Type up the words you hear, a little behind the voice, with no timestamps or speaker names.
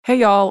Hey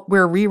y'all,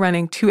 we're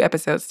rerunning 2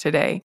 episodes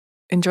today.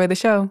 Enjoy the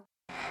show.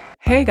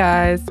 Hey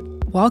guys,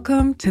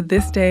 welcome to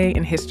This Day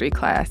in History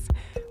class,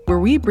 where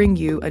we bring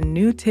you a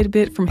new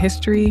tidbit from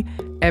history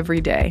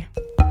every day.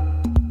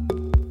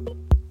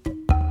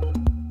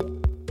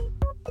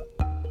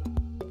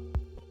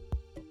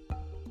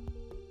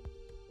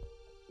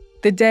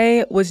 The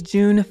day was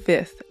June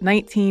 5th,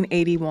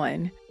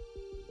 1981.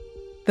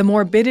 The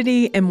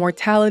Morbidity and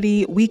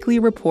Mortality Weekly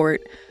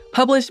Report,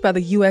 published by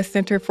the U.S.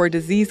 Center for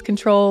Disease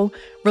Control,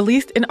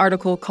 released an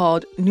article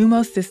called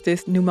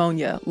Pneumocystis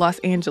pneumonia, Los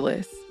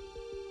Angeles.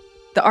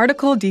 The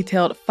article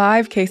detailed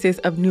 5 cases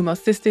of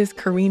pneumocystis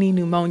carinii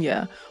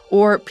pneumonia,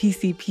 or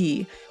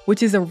PCP,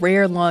 which is a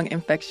rare lung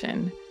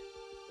infection.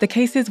 The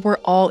cases were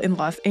all in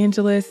Los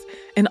Angeles,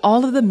 and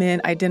all of the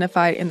men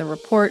identified in the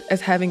report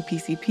as having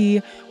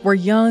PCP were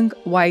young,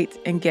 white,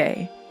 and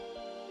gay.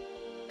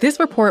 This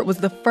report was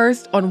the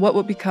first on what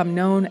would become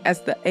known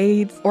as the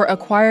AIDS, or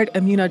Acquired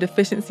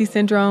Immunodeficiency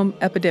Syndrome,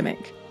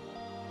 epidemic.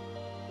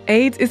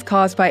 AIDS is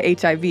caused by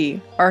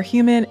HIV, or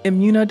human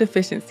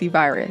immunodeficiency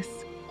virus.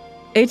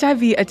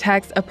 HIV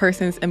attacks a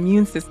person's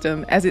immune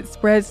system as it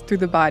spreads through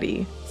the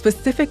body,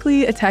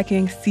 specifically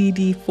attacking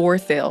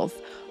CD4 cells,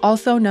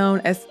 also known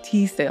as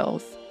T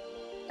cells.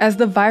 As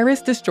the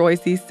virus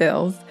destroys these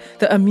cells,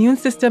 the immune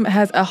system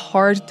has a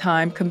hard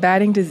time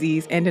combating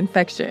disease and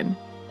infection.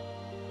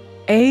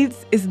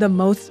 AIDS is the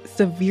most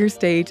severe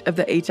stage of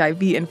the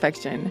HIV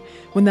infection,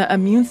 when the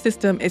immune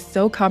system is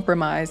so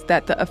compromised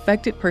that the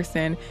affected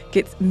person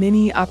gets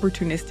many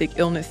opportunistic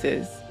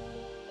illnesses.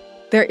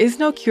 There is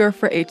no cure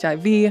for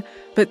HIV,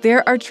 but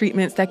there are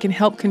treatments that can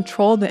help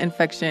control the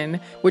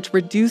infection, which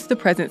reduce the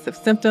presence of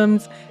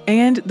symptoms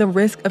and the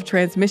risk of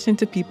transmission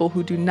to people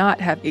who do not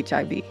have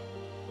HIV.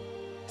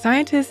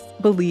 Scientists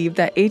believe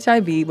that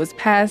HIV was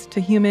passed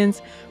to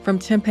humans from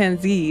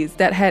chimpanzees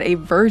that had a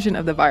version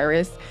of the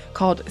virus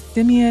called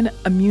simian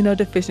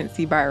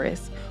immunodeficiency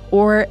virus,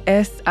 or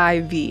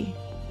SIV.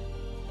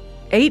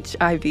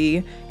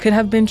 HIV could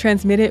have been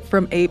transmitted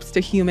from apes to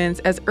humans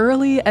as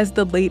early as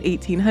the late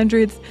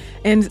 1800s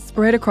and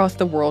spread across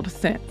the world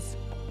since.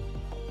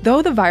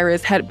 Though the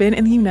virus had been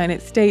in the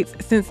United States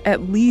since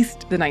at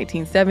least the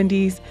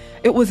 1970s,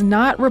 it was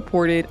not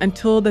reported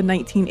until the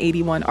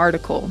 1981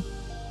 article.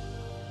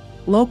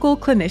 Local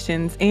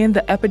clinicians and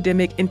the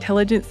Epidemic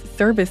Intelligence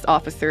Service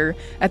officer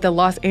at the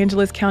Los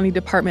Angeles County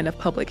Department of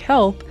Public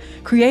Health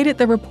created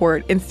the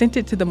report and sent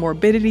it to the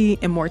Morbidity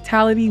and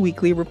Mortality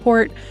Weekly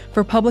Report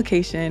for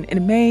publication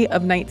in May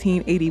of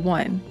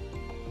 1981.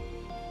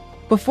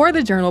 Before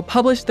the journal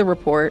published the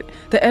report,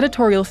 the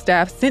editorial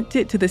staff sent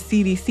it to the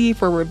CDC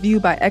for review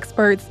by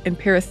experts in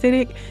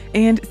parasitic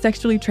and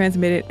sexually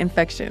transmitted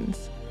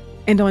infections.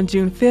 And on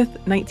June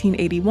 5,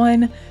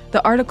 1981,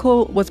 the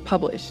article was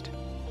published.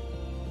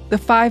 The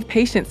 5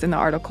 patients in the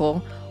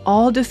article,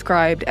 all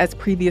described as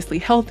previously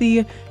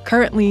healthy,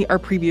 currently or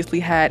previously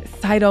had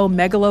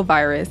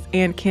cytomegalovirus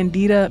and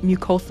candida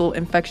mucosal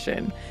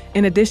infection,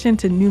 in addition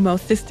to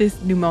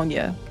pneumocystis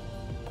pneumonia.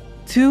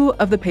 2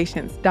 of the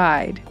patients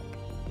died.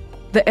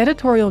 The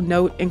editorial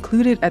note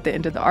included at the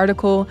end of the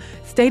article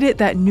stated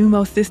that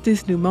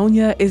pneumocystis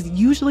pneumonia is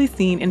usually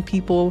seen in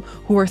people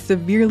who are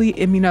severely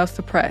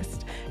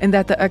immunosuppressed, and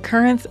that the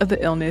occurrence of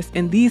the illness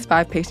in these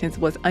 5 patients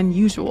was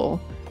unusual.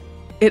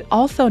 It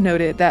also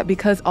noted that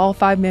because all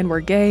 5 men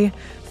were gay,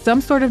 some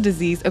sort of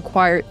disease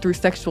acquired through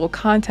sexual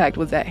contact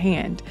was at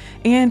hand,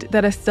 and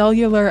that a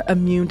cellular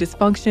immune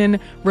dysfunction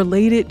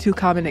related to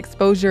common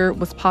exposure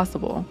was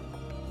possible.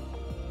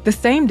 The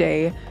same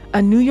day,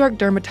 a New York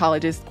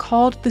dermatologist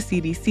called the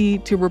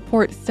CDC to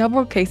report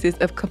several cases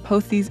of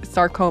Kaposi's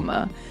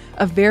sarcoma,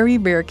 a very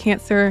rare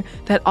cancer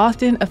that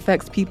often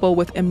affects people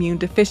with immune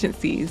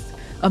deficiencies,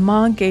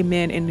 among gay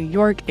men in New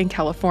York and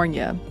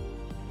California.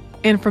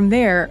 And from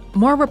there,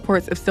 more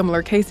reports of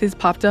similar cases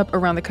popped up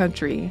around the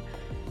country.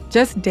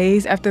 Just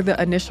days after the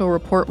initial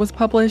report was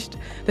published,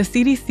 the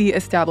CDC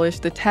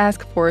established the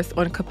Task Force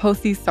on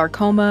Kaposi's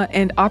sarcoma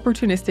and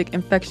opportunistic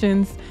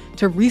infections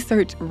to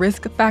research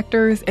risk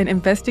factors and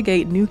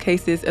investigate new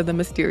cases of the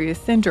mysterious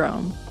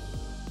syndrome.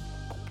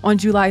 On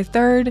July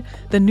 3rd,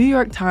 the New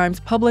York Times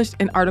published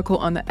an article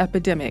on the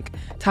epidemic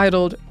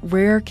titled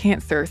 "Rare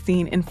Cancer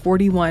Seen in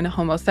 41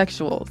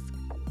 Homosexuals."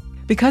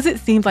 Because it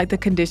seemed like the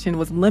condition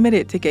was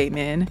limited to gay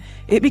men,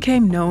 it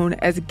became known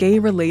as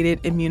gay-related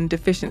immune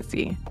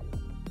deficiency.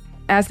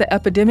 As the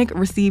epidemic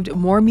received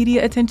more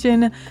media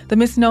attention, the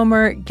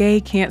misnomer gay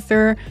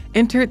cancer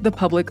entered the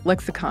public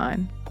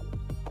lexicon.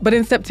 But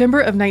in September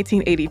of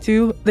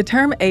 1982, the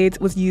term AIDS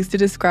was used to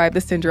describe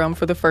the syndrome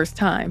for the first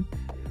time.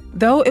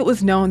 Though it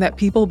was known that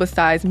people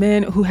besides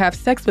men who have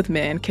sex with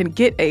men can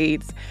get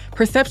AIDS,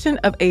 perception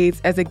of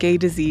AIDS as a gay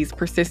disease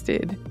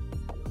persisted.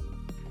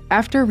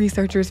 After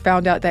researchers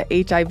found out that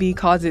HIV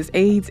causes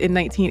AIDS in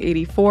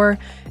 1984,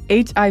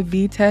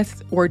 HIV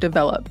tests were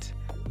developed.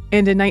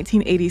 And in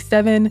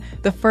 1987,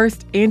 the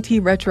first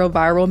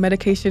antiretroviral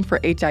medication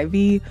for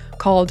HIV,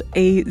 called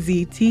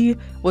AZT,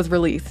 was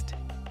released.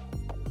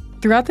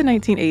 Throughout the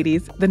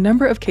 1980s, the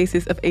number of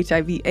cases of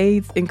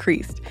HIV/AIDS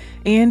increased,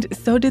 and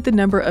so did the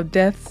number of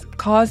deaths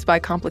caused by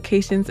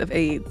complications of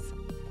AIDS.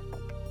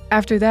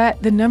 After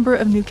that, the number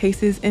of new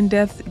cases and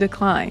deaths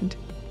declined.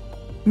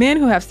 Men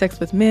who have sex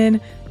with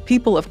men,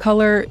 people of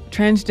color,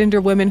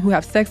 transgender women who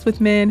have sex with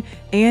men,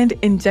 and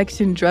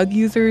injection drug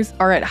users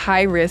are at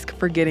high risk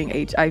for getting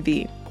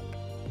HIV.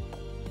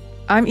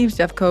 I'm Eve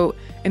Jeffcoat,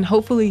 and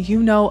hopefully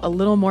you know a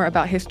little more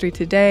about history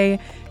today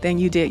than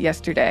you did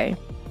yesterday.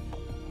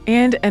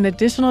 And an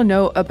additional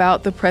note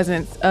about the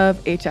presence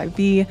of HIV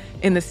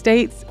in the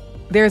States: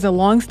 there's a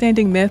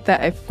long-standing myth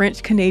that a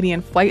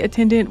French-Canadian flight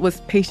attendant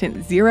was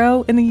patient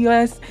zero in the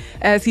U.S.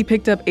 as he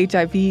picked up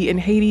HIV in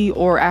Haiti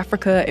or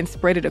Africa and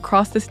spread it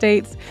across the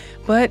States,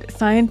 but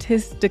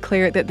scientists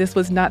declared that this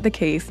was not the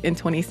case in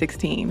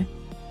 2016.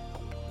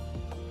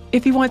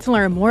 If you want to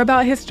learn more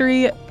about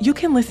history, you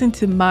can listen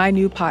to my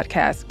new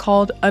podcast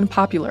called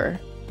Unpopular.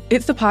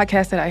 It's a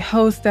podcast that I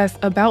host that's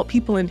about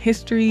people in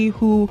history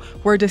who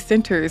were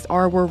dissenters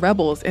or were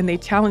rebels and they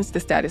challenged the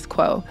status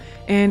quo,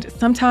 and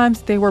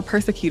sometimes they were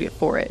persecuted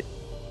for it.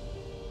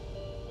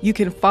 You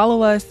can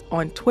follow us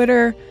on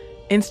Twitter,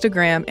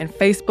 Instagram, and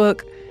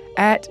Facebook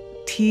at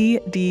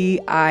TDIHC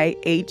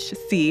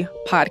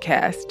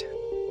Podcast.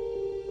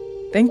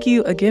 Thank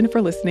you again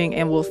for listening,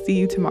 and we'll see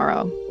you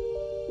tomorrow.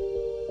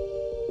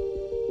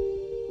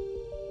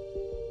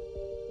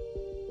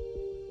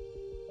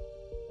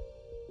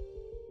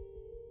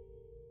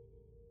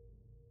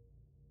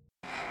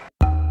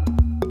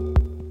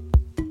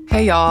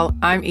 Hey y'all,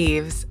 I'm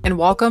Eves, and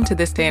welcome to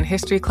This Day in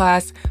History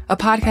Class, a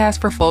podcast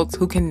for folks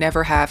who can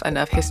never have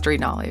enough history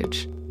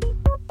knowledge.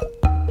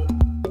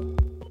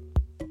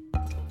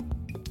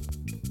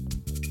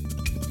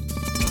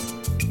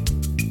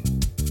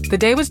 The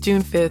day was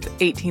June 5th,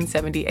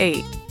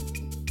 1878.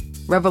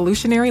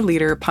 Revolutionary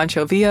leader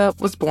Pancho Villa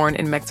was born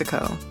in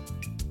Mexico.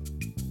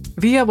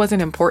 Villa was an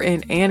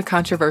important and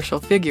controversial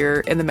figure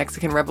in the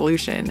Mexican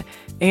Revolution,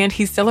 and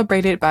he's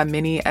celebrated by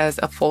many as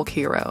a folk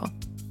hero.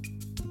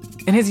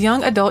 In his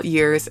young adult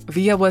years,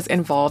 Villa was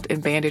involved in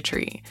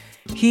banditry.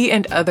 He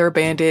and other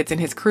bandits in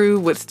his crew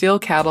would steal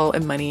cattle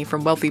and money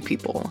from wealthy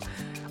people.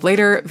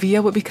 Later,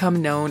 Villa would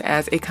become known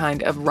as a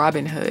kind of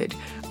Robin Hood,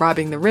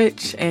 robbing the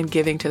rich and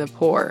giving to the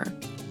poor.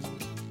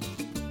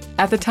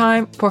 At the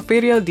time,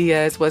 Porfirio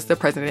Diaz was the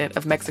president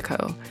of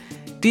Mexico.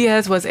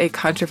 Diaz was a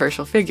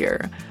controversial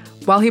figure.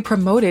 While he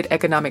promoted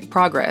economic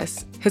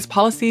progress, his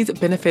policies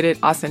benefited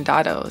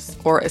hacendados,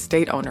 or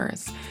estate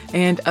owners,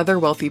 and other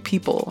wealthy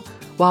people,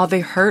 while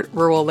they hurt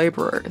rural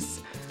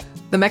laborers.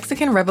 The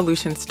Mexican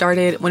Revolution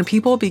started when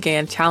people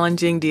began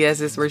challenging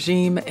Diaz's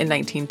regime in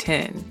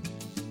 1910.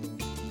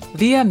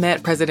 Villa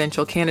met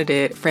presidential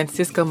candidate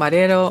Francisco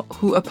Madero,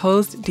 who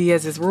opposed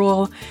Diaz's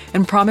rule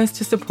and promised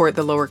to support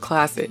the lower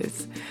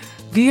classes.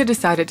 Villa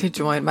decided to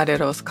join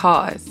Madero's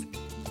cause.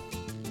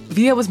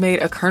 Villa was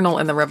made a colonel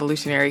in the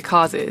revolutionary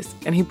causes,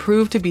 and he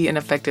proved to be an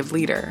effective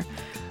leader.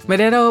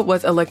 Madero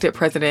was elected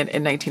president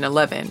in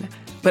 1911,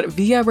 but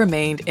Villa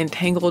remained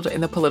entangled in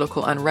the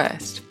political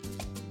unrest.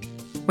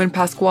 When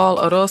Pascual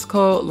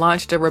Orozco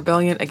launched a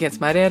rebellion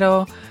against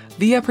Madero,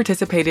 Villa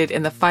participated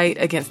in the fight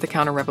against the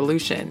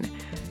counter-revolution.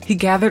 He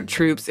gathered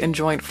troops and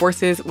joined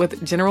forces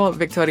with General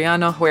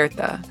Victoriano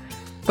Huerta.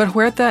 But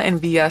Huerta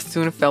and Villa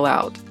soon fell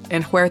out,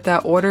 and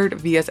Huerta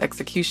ordered Villa's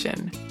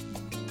execution.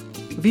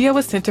 Villa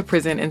was sent to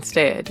prison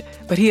instead,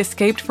 but he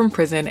escaped from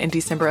prison in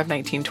December of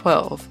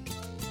 1912.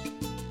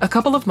 A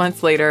couple of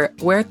months later,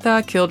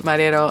 Huerta killed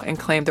Madero and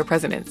claimed the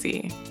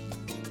presidency.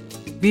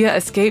 Villa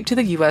escaped to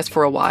the U.S.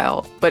 for a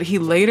while, but he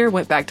later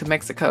went back to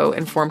Mexico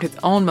and formed his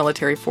own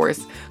military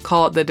force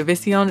called the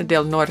División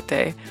del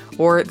Norte,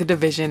 or the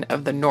Division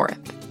of the North.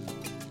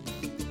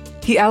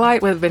 He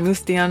allied with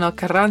Venustiano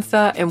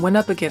Carranza and went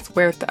up against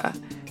Huerta,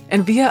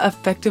 and Villa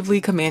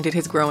effectively commanded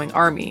his growing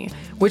army,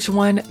 which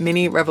won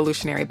many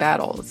revolutionary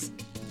battles.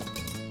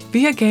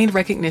 Villa gained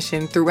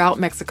recognition throughout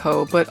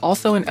Mexico, but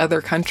also in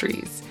other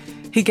countries.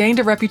 He gained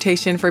a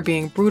reputation for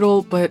being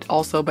brutal, but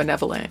also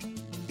benevolent.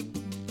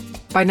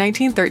 By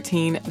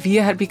 1913,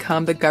 Villa had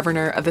become the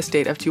governor of the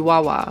state of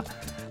Chihuahua,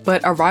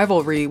 but a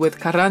rivalry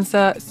with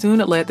Carranza soon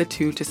led the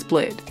two to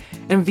split,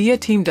 and Villa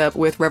teamed up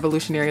with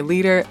revolutionary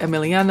leader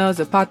Emiliano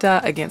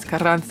Zapata against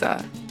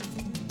Carranza.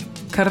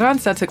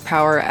 Carranza took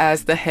power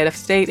as the head of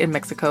state in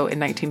Mexico in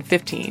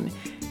 1915,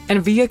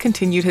 and Villa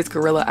continued his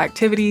guerrilla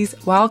activities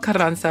while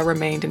Carranza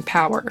remained in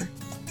power.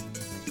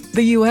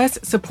 The U.S.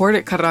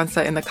 supported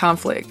Carranza in the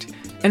conflict,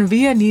 and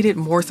Villa needed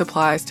more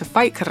supplies to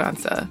fight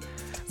Carranza.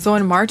 So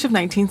in March of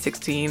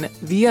 1916,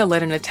 Villa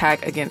led an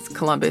attack against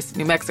Columbus,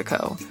 New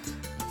Mexico.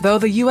 Though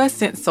the U.S.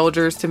 sent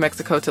soldiers to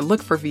Mexico to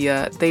look for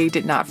Villa, they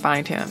did not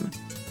find him.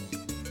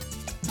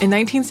 In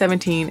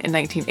 1917 and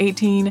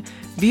 1918,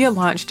 Villa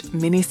launched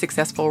many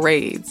successful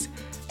raids.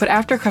 But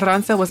after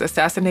Carranza was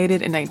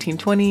assassinated in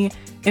 1920,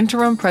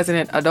 interim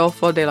President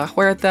Adolfo de la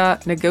Huerta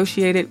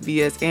negotiated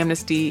Villa's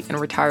amnesty and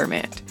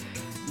retirement.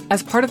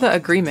 As part of the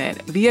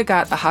agreement, Villa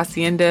got a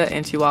hacienda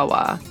in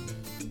Chihuahua.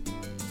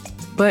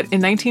 But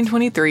in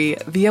 1923,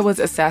 Villa was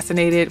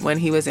assassinated when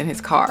he was in his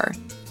car.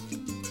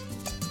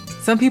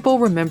 Some people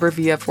remember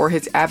Villa for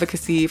his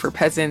advocacy for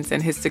peasants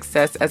and his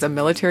success as a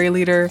military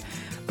leader,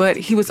 but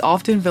he was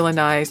often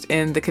villainized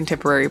in the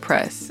contemporary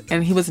press,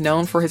 and he was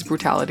known for his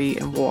brutality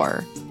in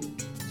war.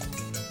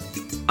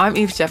 I'm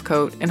Eve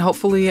Jeffcoat, and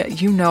hopefully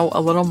you know a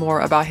little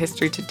more about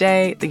history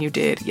today than you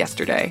did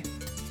yesterday.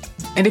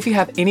 And if you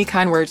have any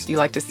kind words you'd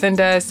like to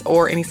send us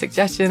or any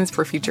suggestions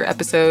for future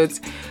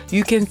episodes,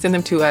 you can send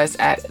them to us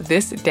at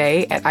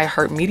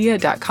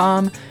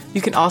thisday@iheartmedia.com. You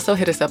can also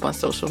hit us up on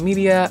social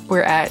media.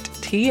 We're at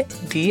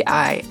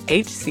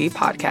TDIHC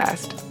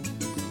Podcast.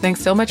 Thanks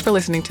so much for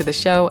listening to the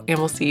show, and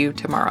we'll see you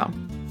tomorrow.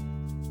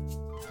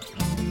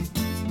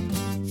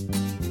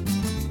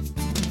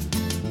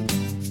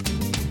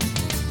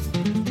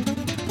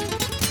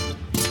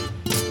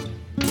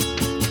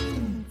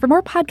 For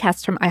more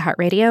podcasts from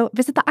iHeartRadio,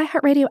 visit the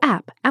iHeartRadio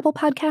app, Apple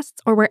Podcasts,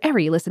 or wherever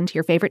you listen to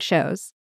your favorite shows.